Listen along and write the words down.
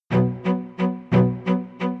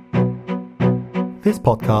This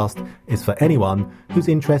podcast is for anyone who's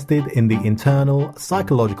interested in the internal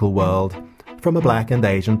psychological world from a Black and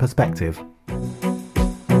Asian perspective.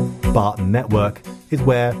 Barton Network is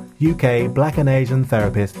where UK Black and Asian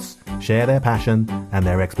therapists share their passion and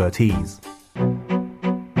their expertise.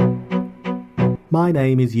 My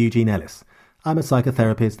name is Eugene Ellis. I'm a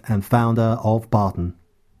psychotherapist and founder of Barton.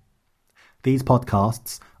 These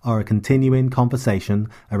podcasts are a continuing conversation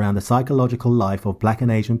around the psychological life of Black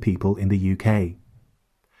and Asian people in the UK.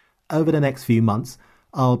 Over the next few months,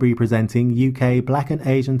 I'll be presenting UK Black and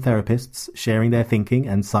Asian therapists sharing their thinking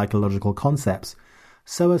and psychological concepts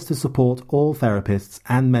so as to support all therapists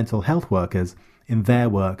and mental health workers in their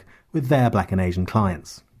work with their Black and Asian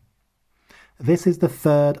clients. This is the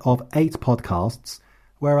third of 8 podcasts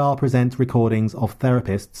where I'll present recordings of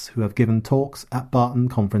therapists who have given talks at Barton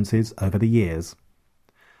conferences over the years.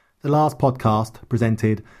 The last podcast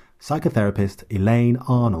presented psychotherapist Elaine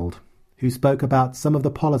Arnold, who spoke about some of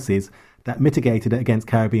the policies that mitigated against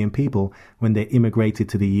Caribbean people when they immigrated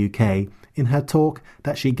to the UK in her talk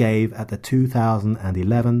that she gave at the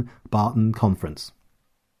 2011 Barton Conference.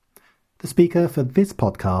 The speaker for this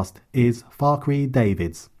podcast is Fakhri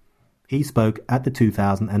Davids. He spoke at the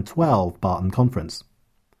 2012 Barton Conference.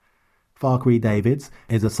 Fakhri Davids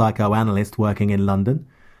is a psychoanalyst working in London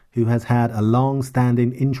who has had a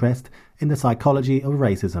long-standing interest in the psychology of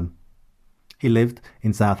racism. He lived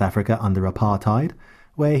in South Africa under apartheid,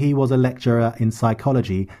 where he was a lecturer in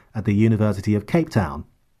psychology at the University of Cape Town.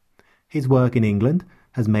 His work in England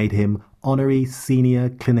has made him honorary senior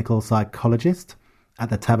clinical psychologist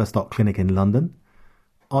at the Tavistock Clinic in London,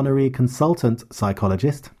 honorary consultant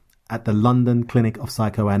psychologist at the London Clinic of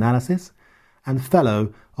Psychoanalysis, and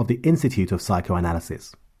Fellow of the Institute of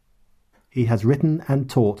Psychoanalysis. He has written and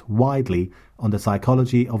taught widely on the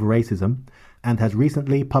psychology of racism and has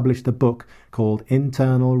recently published a book called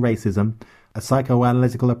Internal Racism, a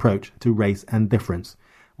psychoanalytical approach to race and difference,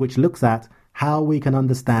 which looks at how we can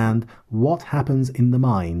understand what happens in the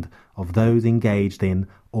mind of those engaged in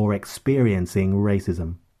or experiencing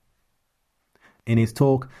racism. In his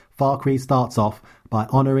talk, Fakhri starts off by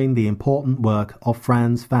honouring the important work of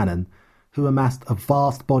Frantz Fanon, who amassed a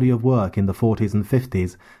vast body of work in the 40s and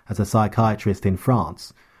 50s as a psychiatrist in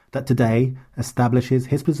France, that today establishes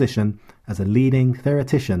his position as a leading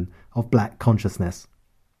theoretician of black consciousness.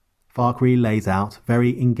 Fakhri lays out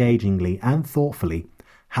very engagingly and thoughtfully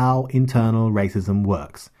how internal racism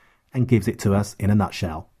works and gives it to us in a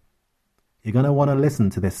nutshell. You're going to want to listen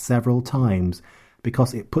to this several times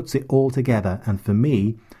because it puts it all together and, for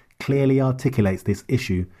me, clearly articulates this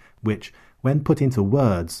issue which, when put into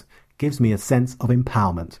words, gives me a sense of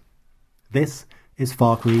empowerment. This is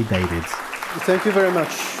Fakhri Davids. Thank you very much,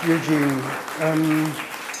 Eugene.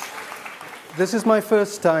 This is my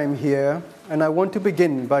first time here, and I want to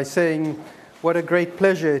begin by saying what a great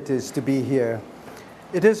pleasure it is to be here.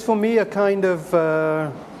 It is for me a kind of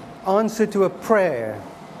answer to a prayer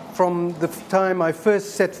from the time I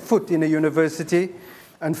first set foot in a university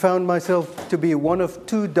and found myself to be one of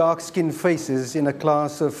 2 dark-skinned faces in a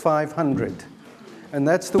class of 500. And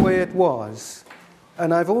that's the way it was.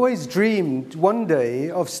 And I've always dreamed one day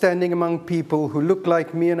of standing among people who look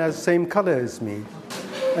like me and have the same color as me.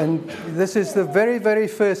 And this is the very, very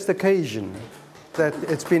first occasion that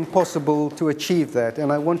it's been possible to achieve that.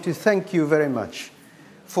 And I want to thank you very much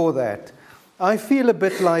for that. I feel a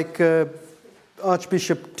bit like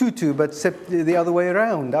Archbishop Tutu, but except the other way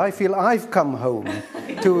around. I feel I've come home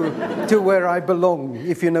to where I belong,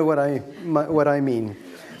 if you know what I mean.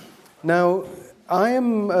 Now, I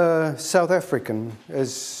am South African,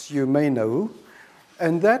 as you may know,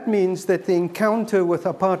 and that means that the encounter with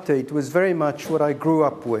apartheid was very much what I grew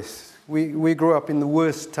up with. We grew up in the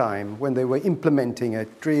worst time when they were implementing it,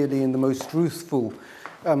 really in the most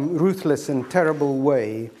ruthless and terrible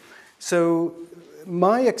way. So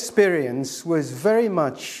my experience was very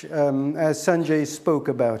much, as Sanjay spoke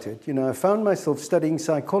about it, I found myself studying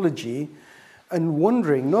psychology and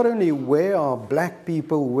wondering not only where are black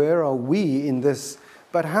people, where are we in this,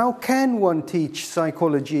 but how can one teach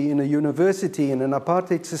psychology in a university in an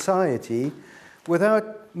apartheid society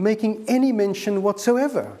without making any mention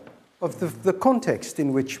whatsoever of the context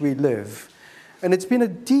in which we live? And it's been a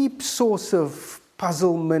deep source of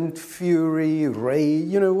puzzlement, fury,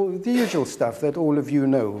 rage, the usual stuff that all of you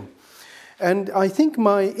know. And I think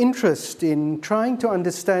my interest in trying to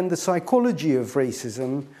understand the psychology of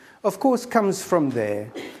racism of course, comes from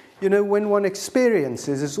there. When one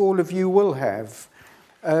experiences, as all of you will have,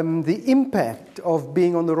 the impact of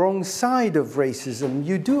being on the wrong side of racism,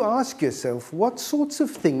 you do ask yourself what sorts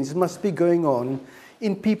of things must be going on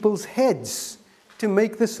in people's heads to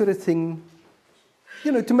make this sort of thing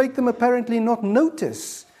to make them apparently not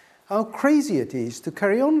notice how crazy it is to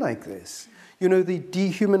carry on like this. The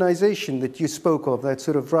dehumanization that you spoke of, that's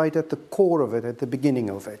sort of right at the core of it, at the beginning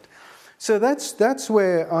of it. So that's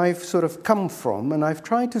where I've sort of come from, and I've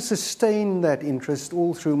tried to sustain that interest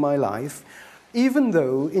all through my life, even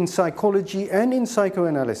though in psychology and in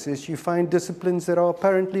psychoanalysis you find disciplines that are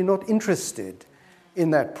apparently not interested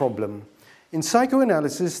in that problem. In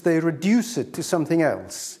psychoanalysis, they reduce it to something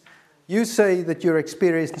else. You say that you're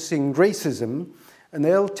experiencing racism, and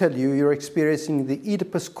they'll tell you you're experiencing the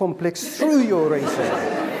Oedipus complex through your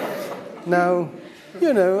racism. Now,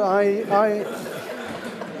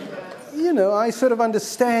 I sort of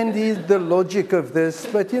understand the logic of this,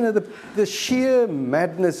 but, the sheer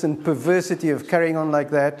madness and perversity of carrying on like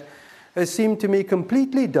that has seemed to me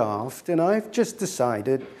completely daft, and I've just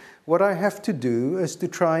decided what I have to do is to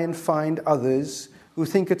try and find others who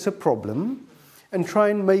think it's a problem and try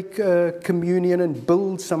and make a communion and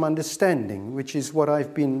build some understanding, which is what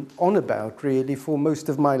I've been on about, really, for most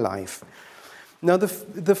of my life. Now, the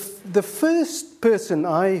first person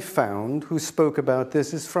I found who spoke about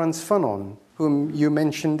this is Frantz Fanon, whom you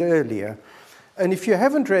mentioned earlier. And if you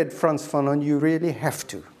haven't read Frantz Fanon, you really have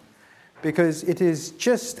to, because it is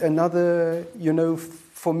just another,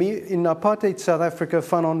 for me, in apartheid South Africa,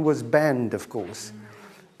 Fanon was banned, of course.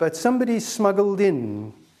 But somebody smuggled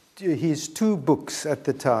in his 2 books at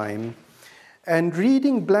the time, and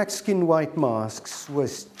reading Black Skin, White Masks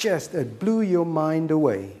was just, it blew your mind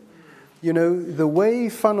away. The way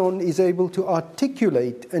Fanon is able to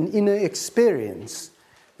articulate an inner experience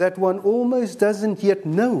that one almost doesn't yet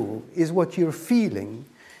know is what you're feeling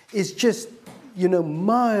is just,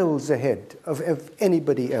 miles ahead of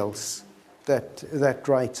anybody else that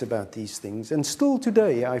writes about these things. And still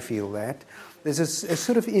today, I feel that. There's a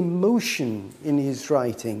sort of emotion in his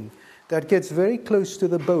writing that gets very close to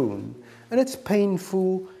the bone. And it's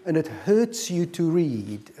painful, and it hurts you to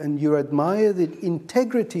read. And you admire the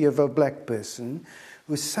integrity of a black person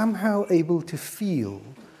who is somehow able to feel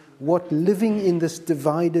what living in this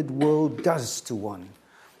divided world does to one,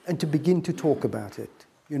 and to begin to talk about it,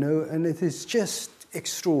 and it is just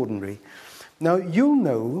extraordinary. Now, you'll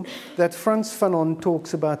know that Frantz Fanon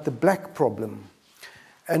talks about the black problem,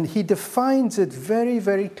 and he defines it very,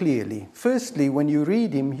 very clearly. Firstly, when you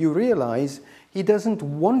read him, you realize he doesn't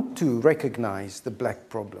want to recognize the black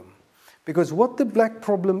problem. Because what the black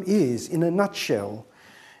problem is, in a nutshell,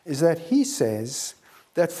 is that he says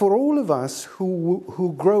that for all of us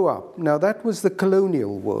who grow up, now that was the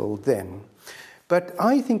colonial world then, but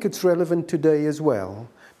I think it's relevant today as well,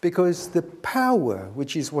 because the power,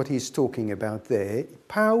 which is what he's talking about there,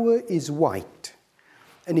 power is white.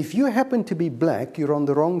 And if you happen to be black, you're on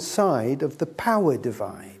the wrong side of the power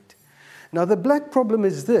divide. Now, the black problem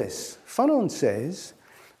is this. Fanon says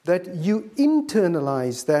that you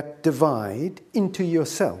internalize that divide into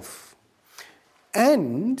yourself.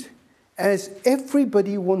 And as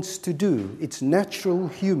everybody wants to do, it's natural,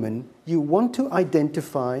 human, you want to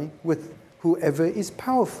identify with whoever is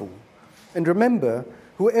powerful. And remember,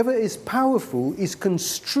 whoever is powerful is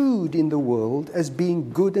construed in the world as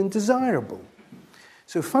being good and desirable.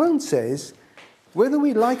 So Fanon says, whether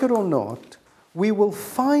we like it or not, we will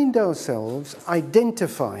find ourselves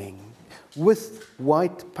identifying with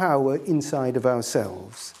white power inside of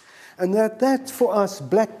ourselves. And that for us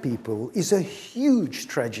black people is a huge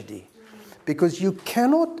tragedy, because you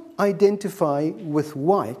cannot identify with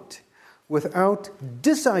white without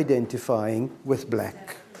disidentifying with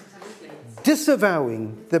black,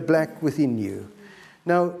 disavowing the black within you.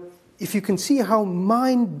 Now, if you can see how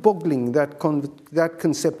mind-boggling that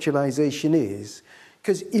conceptualization is,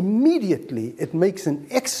 because immediately it makes an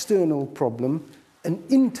external problem an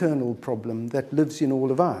internal problem that lives in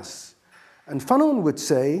all of us. And Fanon would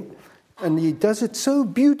say, and he does it so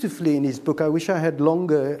beautifully in his book, I wish I had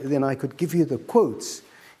longer than I could give you the quotes. He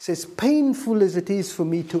says, painful as it is for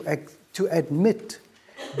me to admit,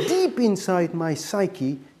 deep inside my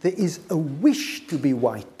psyche, there is a wish to be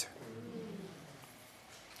white.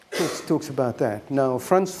 Talks about that. Now,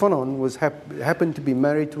 Frantz Fanon happened to be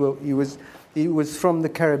married to he was from the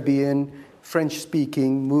Caribbean,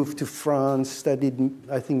 French-speaking, moved to France, studied,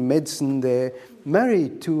 I think, medicine there,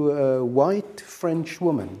 married to a white French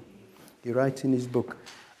woman. He writes in his book,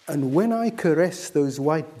 and when I caress those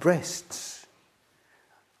white breasts,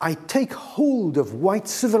 I take hold of white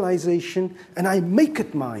civilization and I make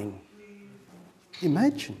it mine.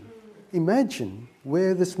 Imagine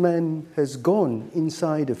where this man has gone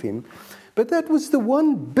inside of him. But that was the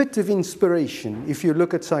one bit of inspiration, if you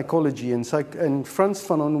look at psychology, and Frantz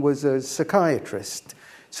Fanon was a psychiatrist,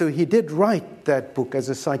 so he did write that book as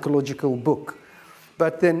a psychological book.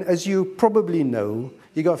 But then, as you probably know,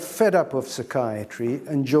 he got fed up of psychiatry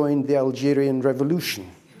and joined the Algerian Revolution.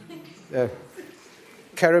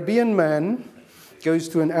 Caribbean man goes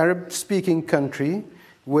to an Arab-speaking country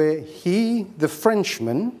where he, the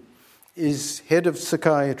Frenchman, is head of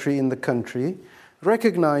psychiatry in the country,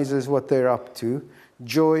 recognizes what they're up to,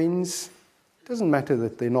 joins. It doesn't matter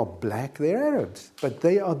that they're not black, they're Arabs, but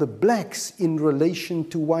they are the blacks in relation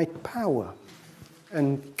to white power,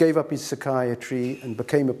 and gave up his psychiatry and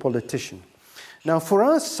became a politician. Now, for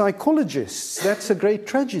us psychologists, that's a great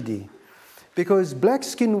tragedy, because black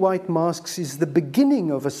skin, white masks is the beginning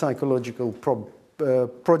of a psychological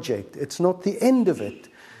project. It's not the end of it.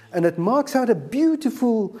 And it marks out a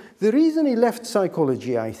beautiful... The reason he left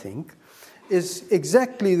psychology, I think, is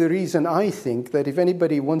exactly the reason I think that if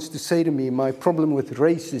anybody wants to say to me, my problem with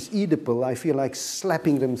race is Oedipal, I feel like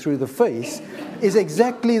slapping them through the face, is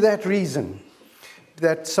exactly that reason.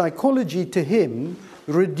 That psychology to him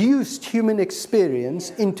reduced human experience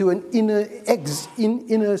into an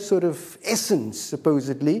inner sort of essence,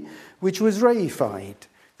 supposedly, which was reified.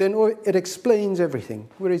 Then it explains everything,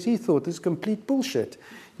 whereas he thought this complete bullshit.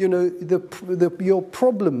 You know, your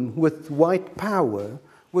problem with white power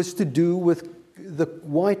was to do with the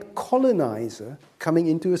white colonizer coming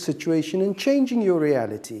into a situation and changing your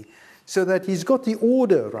reality, so that he's got the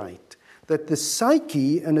order right, that the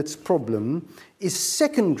psyche and its problem is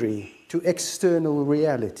secondary to external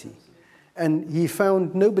reality. And he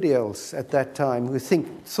found nobody else at that time who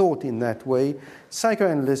thought in that way.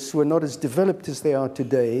 Psychoanalysts were not as developed as they are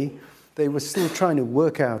today. They were still trying to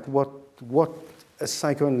work out what a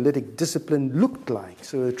psychoanalytic discipline looked like.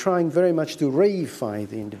 So they're trying very much to reify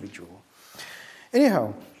the individual.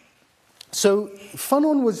 Anyhow, so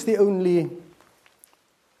Fanon was the only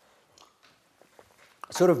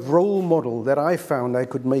sort of role model that I found I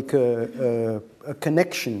could make a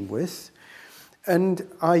connection with. And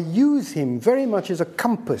I use him very much as a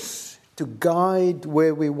compass to guide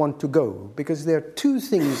where we want to go, because there are two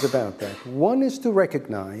things about that. One is to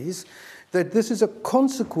recognize that this is a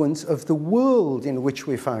consequence of the world in which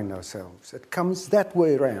we find ourselves. It comes that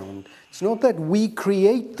way around. It's not that we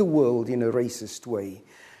create the world in a racist way.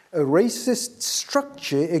 A racist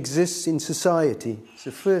structure exists in society. It's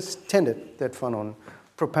the first tenet that Fanon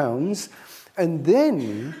propounds. And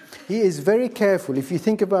then he is very careful. If you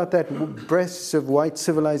think about that breasts of white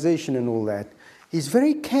civilization and all that, he's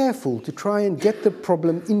very careful to try and get the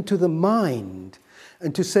problem into the mind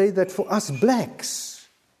and to say that for us blacks,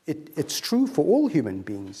 it's true for all human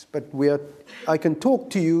beings, but I can talk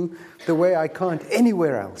to you the way I can't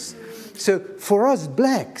anywhere else. So for us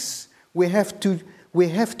blacks, we have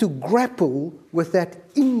to grapple with that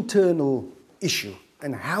internal issue.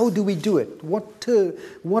 And how do we do it? What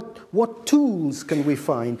tools can we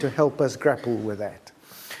find to help us grapple with that?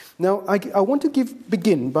 Now, I want to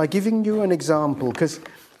begin by giving you an example, because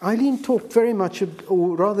Eileen talked very much,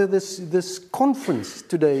 or rather this conference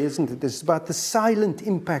today, isn't it? It's about the silent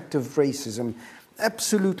impact of racism.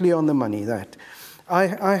 Absolutely on the money, that.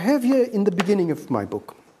 I have here in the beginning of my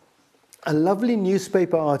book a lovely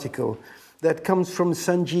newspaper article that comes from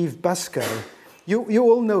Sanjeev Bhaskar. You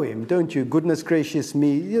all know him, don't you? Goodness gracious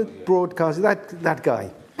me, broadcast, that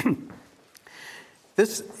guy.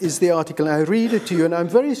 This is the article, and I read it to you, and I'm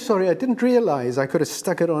very sorry, I didn't realize I could have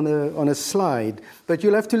stuck it on a slide, but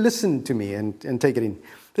you'll have to listen to me and take it in.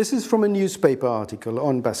 This is from a newspaper article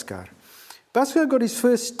on Bhaskar. Bhaskar got his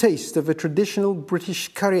first taste of a traditional British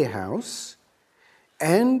curry house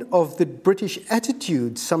and of the British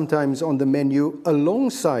attitude sometimes on the menu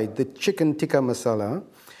alongside the chicken tikka masala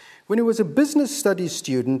when he was a business studies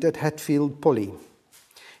student at Hatfield Poly.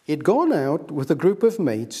 He'd gone out with a group of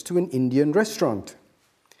mates to an Indian restaurant.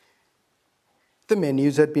 The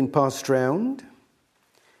menus had been passed round,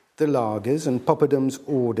 the lagers and poppadoms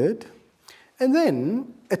ordered, and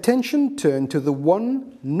then attention turned to the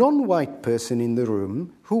one non-white person in the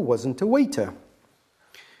room who wasn't a waiter.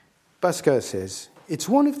 Bhaskar says, "It's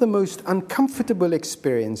one of the most uncomfortable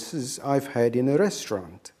experiences I've had in a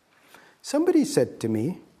restaurant. Somebody said to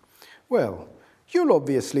me, 'Well, you'll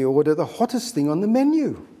obviously order the hottest thing on the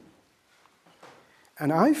menu.'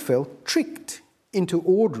 And I felt tricked into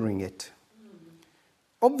ordering it.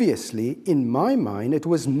 Obviously, in my mind, it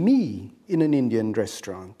was me in an Indian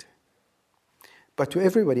restaurant. But to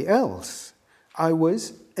everybody else, I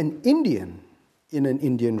was an Indian in an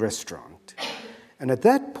Indian restaurant. And at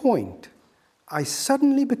that point, I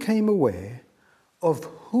suddenly became aware of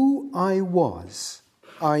who I was,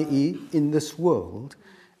 i.e., in this world,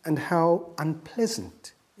 and how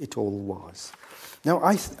unpleasant it all was." Now,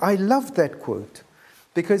 I love that quote,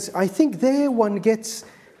 because I think there one gets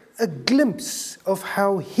a glimpse of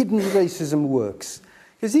how hidden racism works.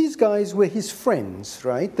 Because these guys were his friends,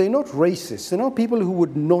 right? They're not racists. They're not people who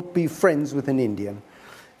would not be friends with an Indian.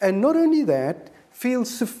 And not only that, feel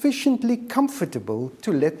sufficiently comfortable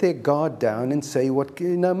to let their guard down and say what,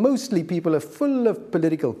 mostly people are full of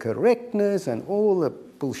political correctness and all the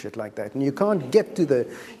bullshit like that, and you can't get to the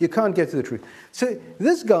truth. So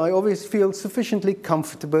this guy obviously feels sufficiently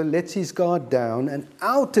comfortable, lets his guard down, and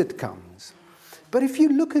out it comes. But if you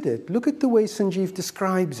look at it, look at the way Sanjeev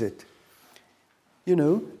describes it.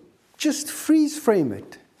 Just freeze frame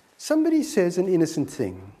it. Somebody says an innocent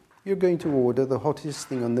thing. You're going to order the hottest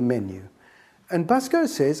thing on the menu. And Bhaskar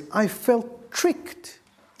says, I felt tricked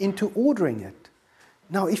into ordering it.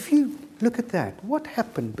 Now, if you look at that, what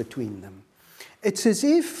happened between them? It's as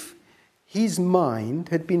if his mind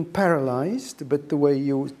had been paralyzed, but the way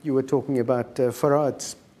you were talking about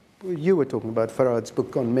Farad's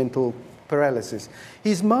book on mental paralysis.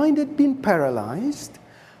 His mind had been paralyzed.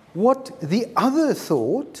 What the other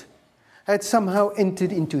thought had somehow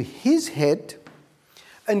entered into his head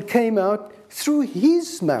and came out through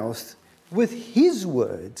his mouth with his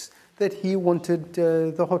words that he wanted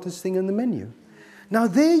the hottest thing on the menu. Now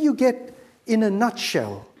there you get, in a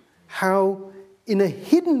nutshell, how, in a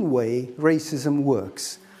hidden way, racism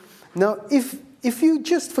works. Now, if you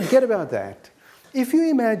just forget about that, if you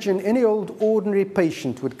imagine any old ordinary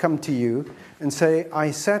patient would come to you and say,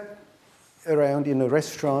 I sat around in a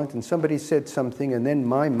restaurant and somebody said something and then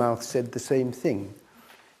my mouth said the same thing,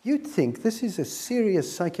 you'd think this is a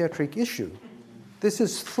serious psychiatric issue. This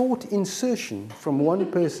is thought insertion from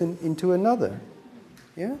one person into another.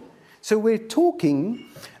 Yeah? So we're talking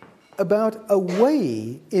about a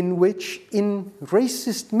way in which, in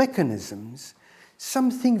racist mechanisms,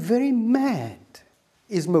 something very mad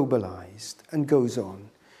is mobilized and goes on.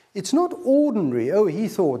 It's not ordinary, oh, he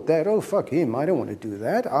thought that, oh, fuck him, I don't want to do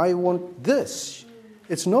that, I want this.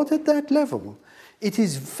 It's not at that level. It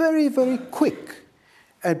is very, very quick.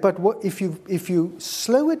 But if you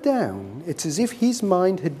slow it down, it's as if his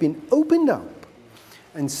mind had been opened up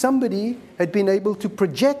and somebody had been able to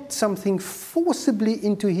project something forcibly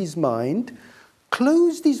into his mind,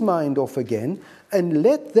 closed his mind off again, and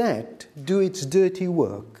let that do its dirty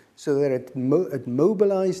work, so that it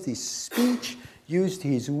mobilized his speech, used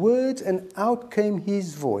his words, and out came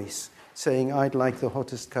his voice, saying, I'd like the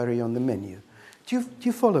hottest curry on the menu. Do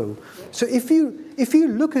you follow? So if you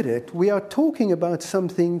look at it, we are talking about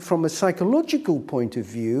something from a psychological point of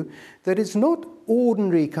view that is not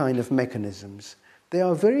ordinary kind of mechanisms. They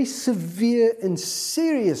are very severe and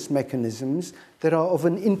serious mechanisms that are of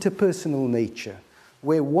an interpersonal nature,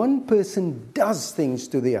 where one person does things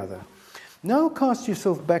to the other. Now cast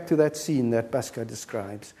yourself back to that scene that Bhaskar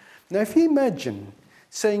describes. Now if you imagine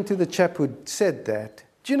saying to the chap who said that,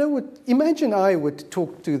 do you know what, imagine I would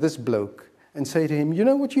talk to this bloke and say to him, you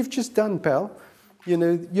know what you've just done, pal? You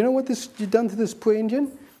know what you've done to this poor Indian?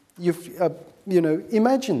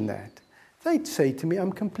 Imagine that. They'd say to me,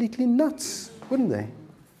 I'm completely nuts, wouldn't they?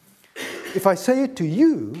 If I say it to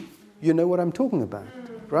you, you know what I'm talking about,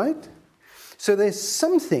 right? So there's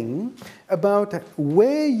something about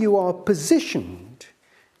where you are positioned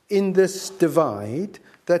in this divide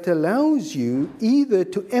that allows you either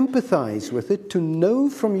to empathize with it, to know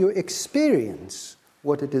from your experience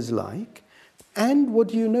what it is like. And what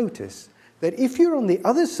do you notice? That if you're on the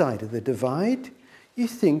other side of the divide, you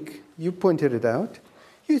think, you pointed it out,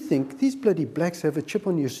 you think these bloody blacks have a chip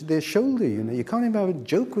on their shoulder, You can't even have a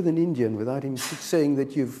joke with an Indian without him saying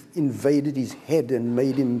that you've invaded his head and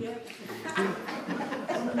made him...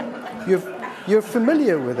 You're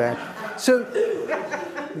familiar with that. So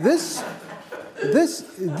this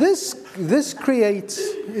creates,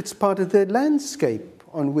 it's part of the landscape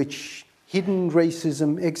on which hidden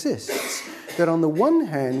racism exists. That on the one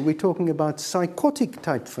hand, we're talking about psychotic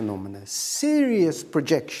type phenomena, serious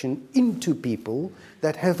projection into people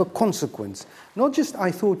that have a consequence. Not just,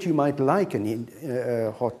 I thought you might like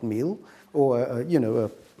a hot meal or,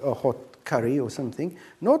 a hot curry or something.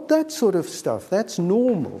 Not that sort of stuff. That's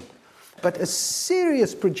normal. But a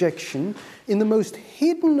serious projection in the most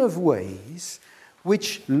hidden of ways,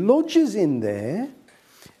 which lodges in there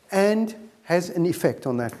and has an effect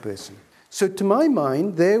on that person. So to my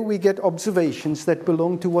mind, there we get observations that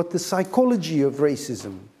belong to what the psychology of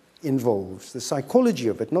racism involves, the psychology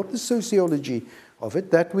of it, not the sociology of it,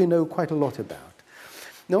 that we know quite a lot about.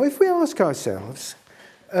 Now, if we ask ourselves,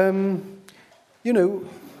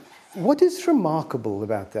 what is remarkable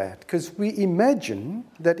about that? Because we imagine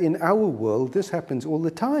that in our world this happens all the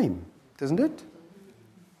time, doesn't it?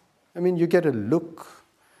 I mean, you get a look,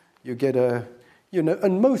 you get a...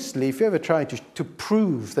 and mostly, if you ever try to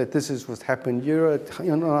prove that this is what happened, you're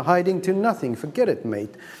hiding to nothing. Forget it,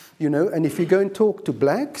 mate. and if you go and talk to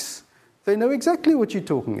blacks, they know exactly what you're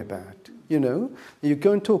talking about, You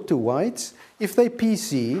go and talk to whites, if they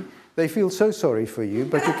PC, they feel so sorry for you,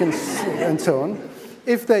 but you can, and so on.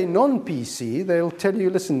 If they're non-PC, they'll tell you,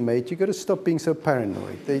 listen, mate, you've got to stop being so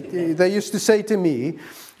paranoid. They used to say to me,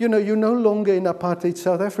 you're no longer in apartheid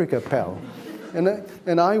South Africa, pal.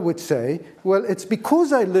 And I would say, well, it's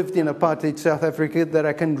because I lived in apartheid South Africa that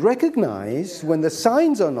I can recognize, when the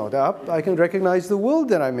signs are not up, I can recognize the world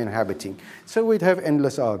that I'm inhabiting. So we'd have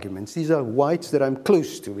endless arguments. These are whites that I'm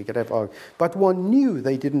close to. We could have arguments. But one knew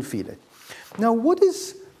they didn't feel it. Now, what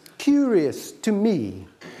is curious to me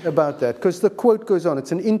about that, because the quote goes on,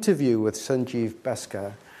 it's an interview with Sanjeev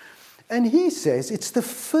Bhaskar, and he says it's the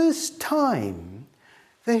first time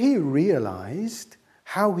that he realized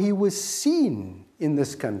how he was seen in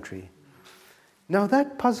this country. Now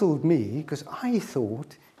that puzzled me, because I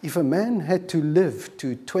thought if a man had to live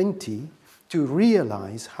to 20 to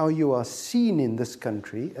realize how you are seen in this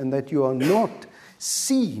country and that you are not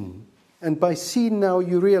seen, and by seen now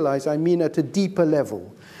you realize I mean at a deeper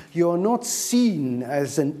level, you are not seen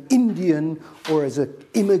as an Indian or as an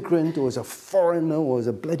immigrant or as a foreigner or as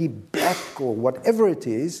a bloody black or whatever it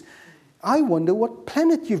is. I wonder what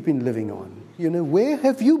planet you've been living on. Where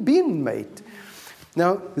have you been, mate?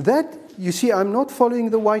 Now, that, you see, I'm not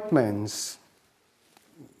following the white man's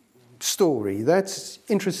story. That's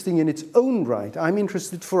interesting in its own right. I'm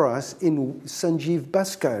interested for us in Sanjeev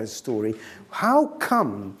Bhaskar's story. How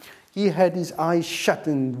come he had his eyes shut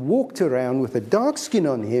and walked around with a dark skin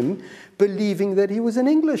on him, believing that he was an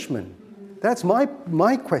Englishman? That's my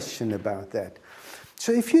question about that.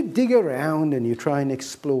 So if you dig around and you try and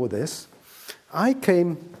explore this, I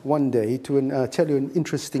came one day to tell you an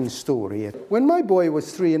interesting story. When my boy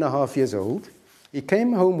was 3.5 years old, he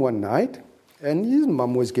came home one night, and his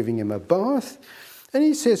mum was giving him a bath, and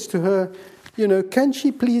he says to her, can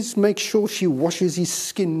she please make sure she washes his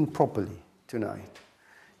skin properly tonight?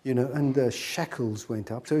 And the shackles went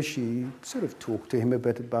up, so she sort of talked to him a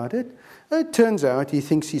bit about it. And it turns out he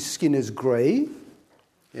thinks his skin is grey,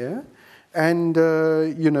 and,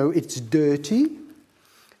 it's dirty,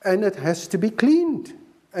 and it has to be cleaned.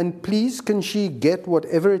 And please, can she get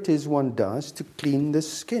whatever it is one does to clean the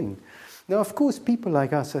skin? Now, of course, people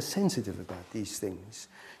like us are sensitive about these things.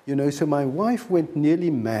 So my wife went nearly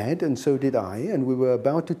mad, and so did I, and we were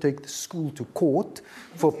about to take the school to court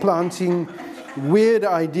for planting weird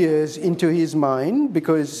ideas into his mind,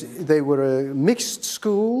 because they were a mixed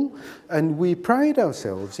school, and we pride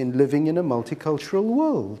ourselves in living in a multicultural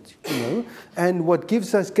world, And what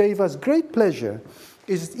gave us great pleasure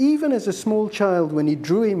is even as a small child, when he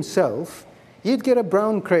drew himself, he'd get a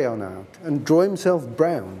brown crayon out and draw himself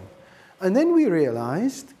brown. And then we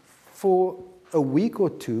realized for a week or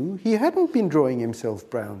two, he hadn't been drawing himself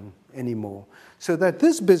brown anymore. So that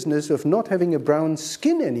this business of not having a brown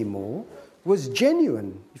skin anymore was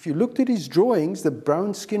genuine. If you looked at his drawings, the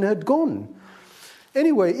brown skin had gone.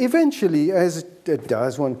 Anyway, eventually, as it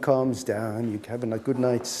does, one calms down, you have a good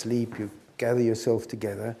night's sleep, you gather yourself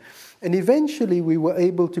together, and eventually we were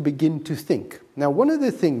able to begin to think. Now, one of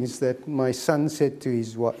the things that my son said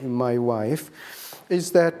to my wife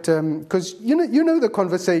is that, because you know the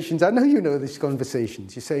conversations, I know you know these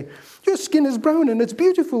conversations. You say, your skin is brown and it's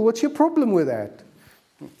beautiful, what's your problem with that?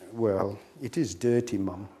 Well, it is dirty,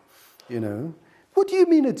 Mum, What do you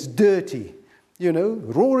mean it's dirty?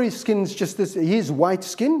 Rory's skin's just this, his white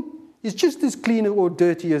skin is just as clean or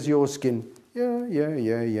dirty as your skin.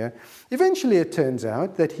 Yeah. Eventually it turns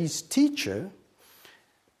out that his teacher,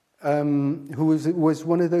 who was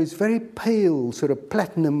one of those very pale, sort of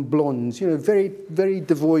platinum blondes, very, very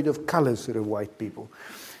devoid of colour sort of white people.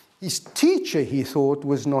 His teacher, he thought,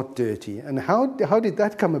 was not dirty. And how did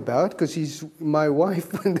that come about? Because my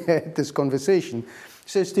wife, when they had this conversation,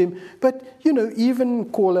 says to him, but, even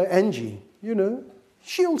call her Angie,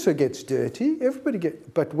 she also gets dirty. Everybody gets,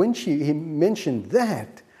 but when he mentioned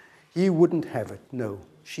that, he wouldn't have it. No,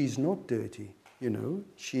 she's not dirty.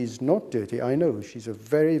 She's not dirty. I know she's a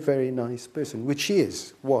very, very nice person, which she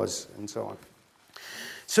was, and so on.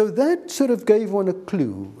 So that sort of gave one a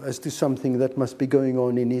clue as to something that must be going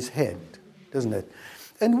on in his head, doesn't it?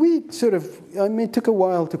 And we it took a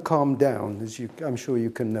while to calm down, as I'm sure you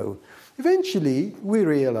can know. Eventually, we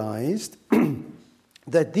realized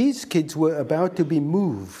that these kids were about to be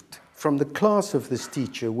moved from the class of this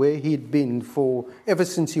teacher, where he'd been ever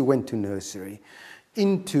since he went to nursery,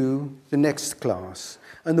 into the next class.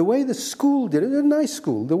 And the way the school did it, a nice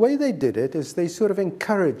school, the way they did it is they sort of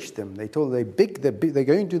encouraged them. They told them they're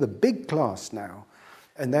going to the big class now.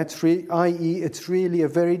 And that's i.e. it's really a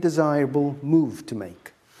very desirable move to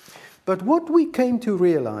make. But what we came to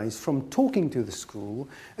realize from talking to the school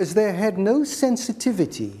is they had no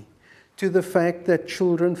sensitivity to the fact that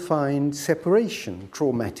children find separation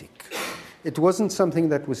traumatic. It wasn't something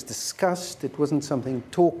that was discussed, it wasn't something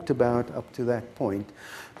talked about up to that point.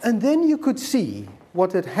 And then you could see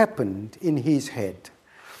what had happened in his head.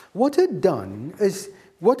 What had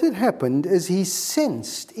happened is he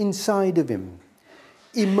sensed inside of him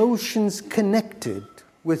emotions connected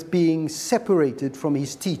with being separated from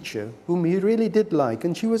his teacher, whom he really did like,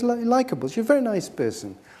 and she was likable. She was a very nice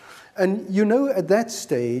person. And you know, at that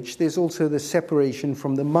stage, there's also the separation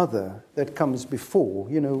from the mother that comes before.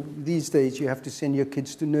 You know, these days you have to send your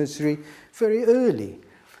kids to nursery very early.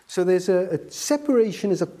 So there's a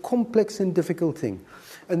separation is a complex and difficult thing.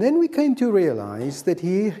 And then we came to realize that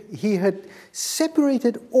he had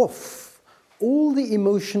separated off all the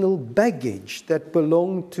emotional baggage that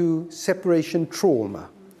belonged to separation trauma,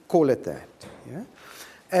 call it that. Yeah?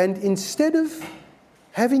 And instead of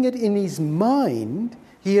having it in his mind,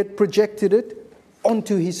 he had projected it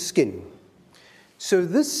onto his skin. So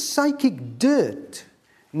this psychic dirt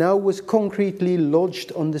now was concretely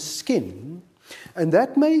lodged on the skin, and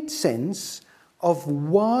that made sense of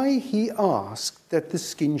why he asked that the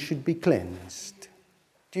skin should be cleansed.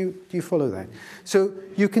 Do you follow that? So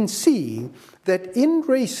you can see that in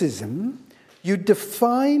racism, you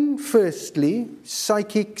define, firstly,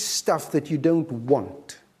 psychic stuff that you don't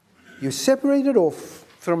want. You separate it off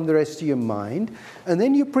from the rest of your mind, and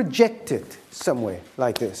then you project it somewhere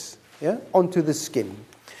like this, yeah, onto the skin.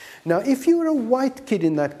 Now, if you were a white kid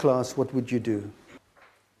in that class, what would you do? Would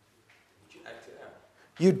you act it out?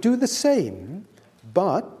 You'd do the same,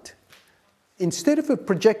 but instead of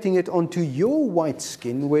projecting it onto your white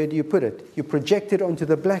skin, where do you put it? You project it onto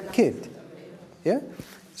the black kid. Yeah?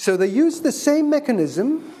 So they use the same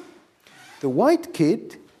mechanism. The white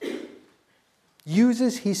kid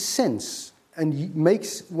uses his sense and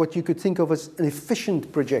makes what you could think of as an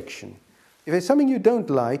efficient projection. If there's something you don't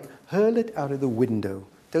like, hurl it out of the window.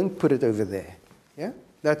 Don't put it over there. Yeah?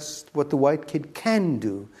 That's what the white kid can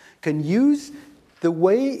do. Can use the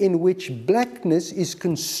way in which blackness is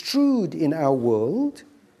construed in our world.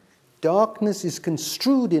 Darkness is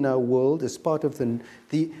construed in our world as part of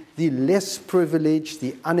the less privileged,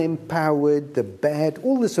 the unempowered, the bad,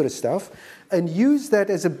 all this sort of stuff, and use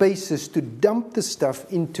that as a basis to dump the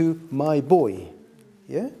stuff into my boy.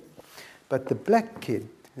 Yeah? But the black kid,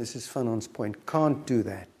 this is Fanon's point, can't do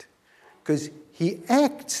that. Because he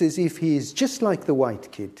acts as if he is just like the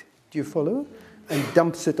white kid. Do you follow? And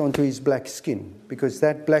dumps it onto his black skin, because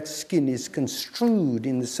that black skin is construed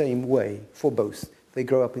in the same way for both. They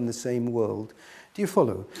grow up in the same world. Do you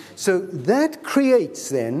follow? So that creates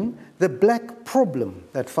then the black problem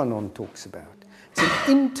that Fanon talks about. It's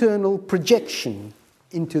an internal projection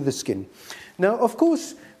into the skin. Now, of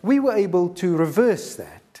course, we were able to reverse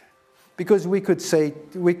that, because we could say,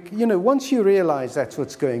 once you realize that's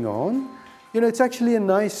what's going on, it's actually a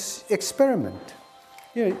nice experiment.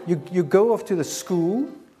 You go off to the school,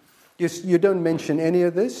 you don't mention any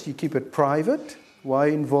of this, you keep it private. Why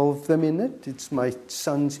involve them in it? It's my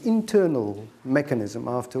son's internal mechanism,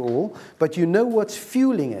 after all, but you know what's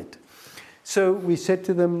fueling it. So we said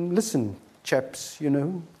to them, listen, chaps,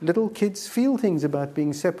 little kids feel things about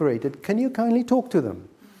being separated. Can you kindly talk to them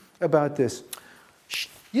about this?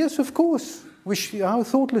 Yes, of course. How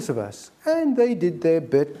thoughtless of us. And they did their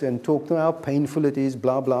bit and talked about how painful it is,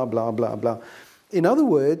 blah, blah, blah, blah, blah. In other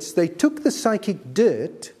words, they took the psychic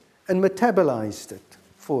dirt and metabolized it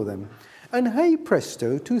for them. And hey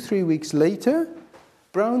presto, 2-3 weeks later,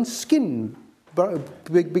 brown skin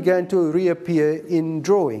began to reappear in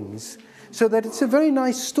drawings. So that it's a very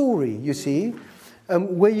nice story, you see,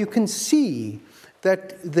 where you can see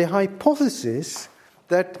that the hypothesis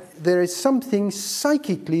that there is something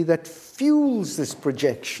psychically that fuels this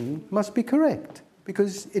projection must be correct,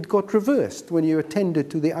 because it got reversed when you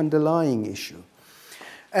attended to the underlying issue.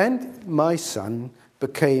 And my son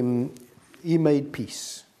he made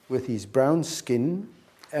peace with his brown skin,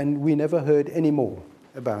 and we never heard any more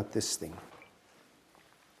about this thing.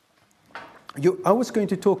 I was going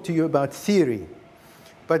to talk to you about theory,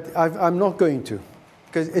 but I'm not going to,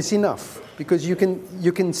 because it's enough, because you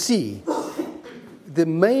can see the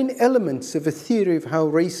main elements of a theory of how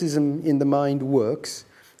racism in the mind works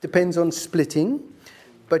depends on splitting,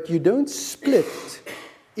 but you don't split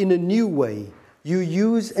in a new way. You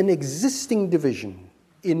use an existing division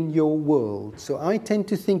in your world. So I tend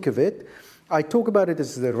to think of it, I talk about it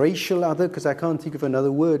as the racial other because I can't think of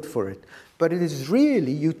another word for it. But it is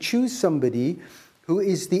really, you choose somebody who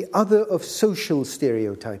is the other of social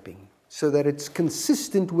stereotyping, so that it's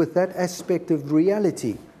consistent with that aspect of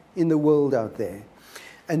reality in the world out there.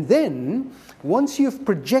 And then, once you've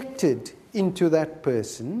projected into that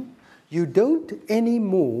person, you don't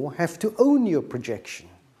anymore have to own your projection.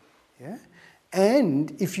 Yeah?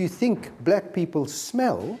 And if you think black people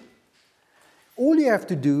smell, all you have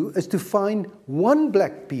to do is to find one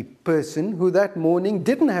black person who that morning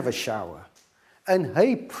didn't have a shower. And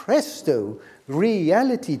hey presto,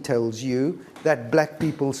 reality tells you that black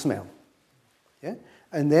people smell. Yeah?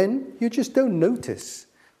 And then you just don't notice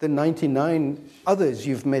the 99 others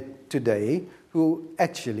you've met today who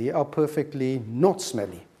actually are perfectly not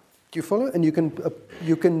smelly. Do you follow? And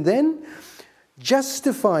you can then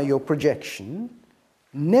justify your projection,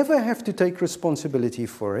 never have to take responsibility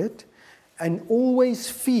for it, and always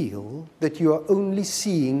feel that you are only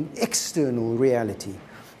seeing external reality.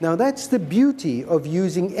 Now, that's the beauty of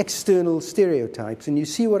using external stereotypes, and you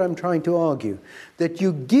see what I'm trying to argue, that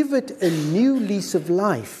you give it a new lease of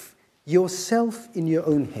life, yourself in your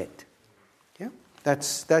own head. Yeah?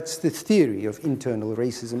 That's the theory of internal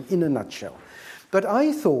racism in a nutshell. But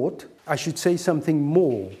I thought I should say something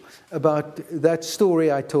more about that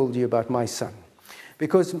story I told you about my son.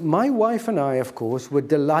 Because my wife and I, of course, were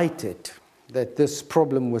delighted that this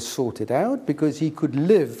problem was sorted out, because he could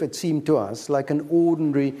live, it seemed to us, like an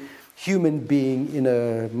ordinary human being in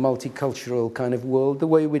a multicultural kind of world, the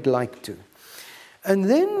way we'd like to. And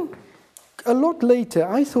then, a lot later,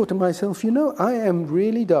 I thought to myself, I am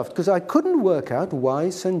really daft, because I couldn't work out why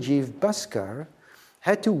Sanjeev Bhaskar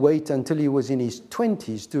had to wait until he was in his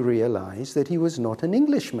 20s to realize that he was not an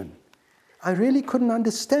Englishman. I really couldn't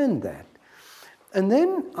understand that. And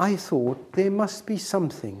then I thought there must be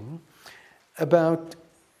something about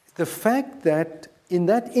the fact that in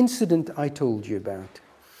that incident I told you about,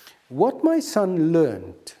 what my son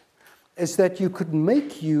learned is that you could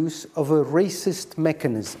make use of a racist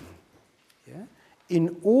mechanism, yeah,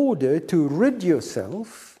 in order to rid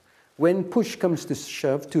yourself, when push comes to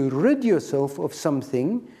shove, to rid yourself of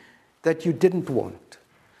something that you didn't want.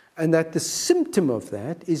 And that the symptom of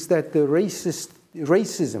that is that the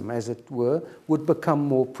racism, as it were, would become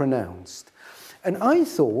more pronounced. And I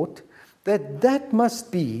thought that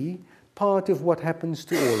must be part of what happens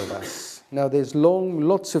to all of us. Now, there's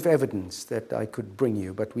lots of evidence that I could bring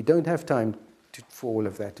you, but we don't have time for all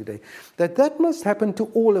of that today. That must happen to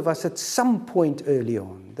all of us at some point early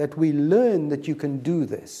on, that we learn that you can do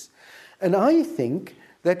this. And I think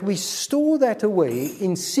that we store that away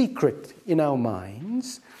in secret in our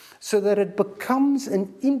minds, so that it becomes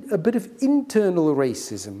a bit of internal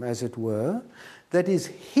racism, as it were, that is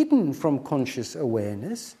hidden from conscious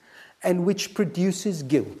awareness, and which produces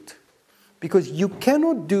guilt. Because you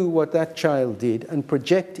cannot do what that child did and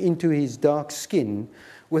project into his dark skin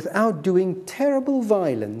without doing terrible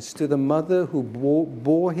violence to the mother who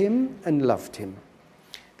bore him and loved him,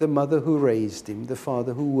 the mother who raised him, the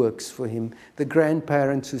father who works for him, the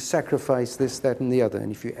grandparents who sacrificed this, that, and the other.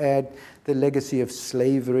 And if you add the legacy of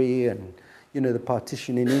slavery and, the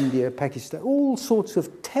partition in India, Pakistan, all sorts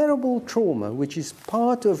of terrible trauma, which is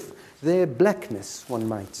part of their blackness, one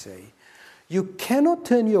might say. You cannot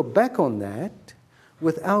turn your back on that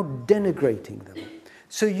without denigrating them.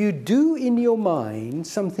 So you do in your mind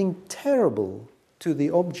something terrible to the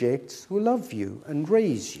objects who love you and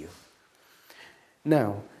raise you.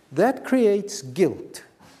 Now, that creates guilt.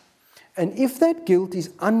 And if that guilt is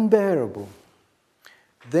unbearable,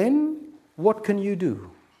 then what can you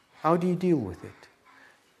do? How do you deal with it?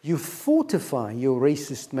 You fortify your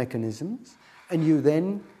racist mechanisms, and you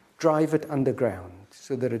then drive it underground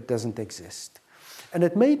so that it doesn't exist. And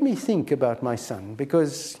it made me think about my son,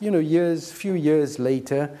 because, few years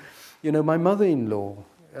later, my mother-in-law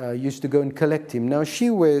used to go and collect him. Now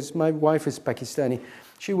my wife is Pakistani,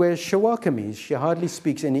 she wears shalwar kameez. She hardly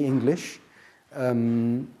speaks any English. But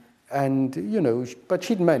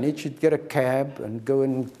she'd manage, she'd get a cab and go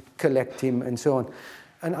and collect him and so on.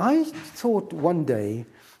 And I thought one day,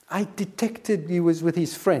 I detected he was with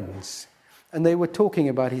his friends, and they were talking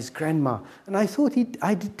about his grandma. And I thought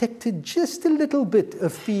I detected just a little bit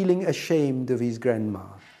of feeling ashamed of his grandma,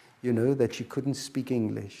 that she couldn't speak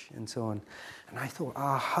English and so on. And I thought,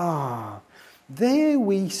 aha, there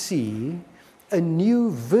we see a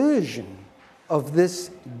new version of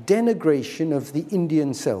this denigration of the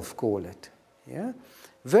Indian self, call it. Yeah?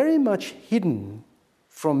 Very much hidden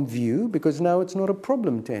from view, because now it's not a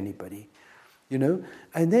problem to anybody. And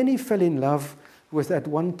then he fell in love with, at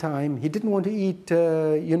one time, he didn't want to eat,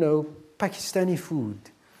 Pakistani food.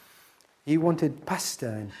 He wanted pasta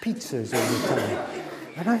and pizzas all the time.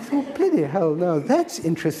 And I thought, bloody hell, now that's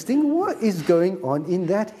interesting. What is going on in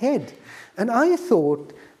that head? And I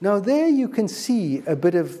thought, now there you can see a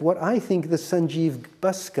bit of what I think the Sanjeev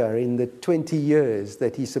Bhaskar in the 20 years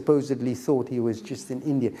that he supposedly thought he was just in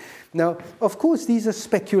India. Now, of course, these are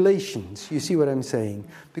speculations. You see what I'm saying?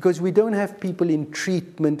 Because we don't have people in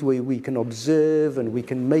treatment where we can observe and we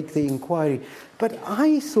can make the inquiry. But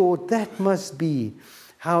I thought that must be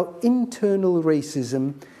how internal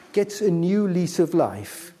racism gets a new lease of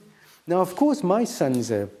life. Now, of course, my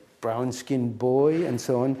son's a brown-skinned boy and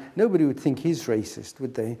so on. Nobody would think he's racist,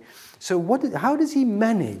 would they? So how does he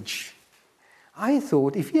manage? I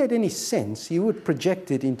thought if he had any sense, he would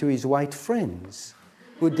project it into his white friends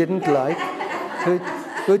who didn't like,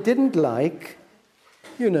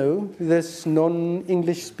 this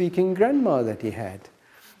non-English speaking grandma that he had.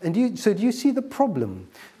 And so do you see the problem?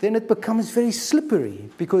 Then it becomes very slippery,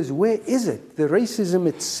 because where is it? The racism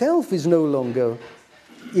itself is no longer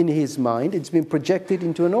in his mind. It's been projected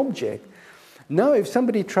into an object. Now, if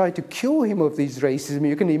somebody tried to cure him of this racism,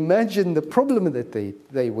 you can imagine the problem that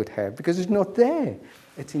they would have, because it's not there.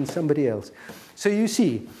 It's in somebody else. So you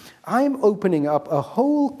see, I'm opening up a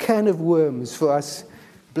whole can of worms for us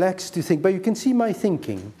blacks to think. But you can see my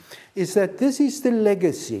thinking is that this is the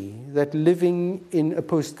legacy that living in a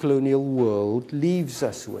post-colonial world leaves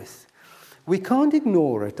us with. We can't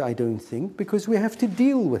ignore it, I don't think, because we have to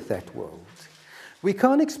deal with that world. We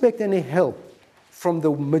can't expect any help from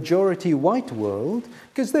the majority white world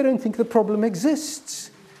because they don't think the problem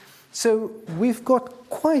exists. So we've got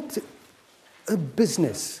quite a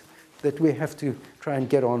business that we have to try and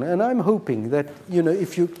get on. And I'm hoping that,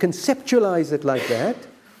 if you conceptualize it like that,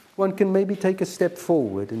 one can maybe take a step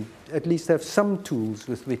forward and at least have some tools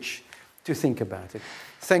with which to think about it.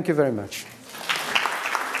 Thank you very much.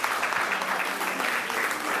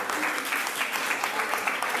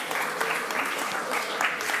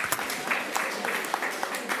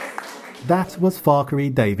 That was Farquhar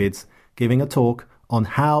Davids giving a talk on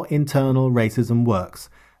how internal racism works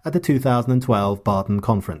at the 2012 Barton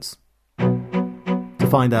Conference. To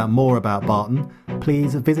find out more about Barton,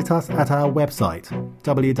 please visit us at our website,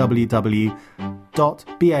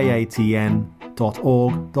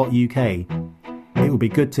 www.baatn.org.uk. It would be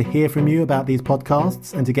good to hear from you about these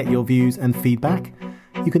podcasts and to get your views and feedback.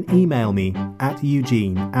 You can email me at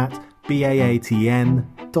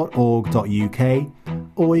eugene@baatn.org.uk,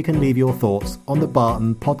 or you can leave your thoughts on the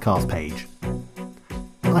Barton podcast page.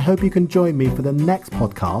 I hope you can join me for the next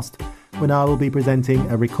podcast when I will be presenting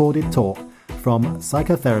a recorded talk from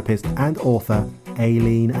psychotherapist and author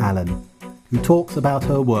Aileen Allen, who talks about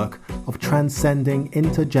her work of transcending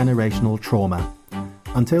intergenerational trauma.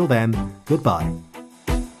 Until then, goodbye.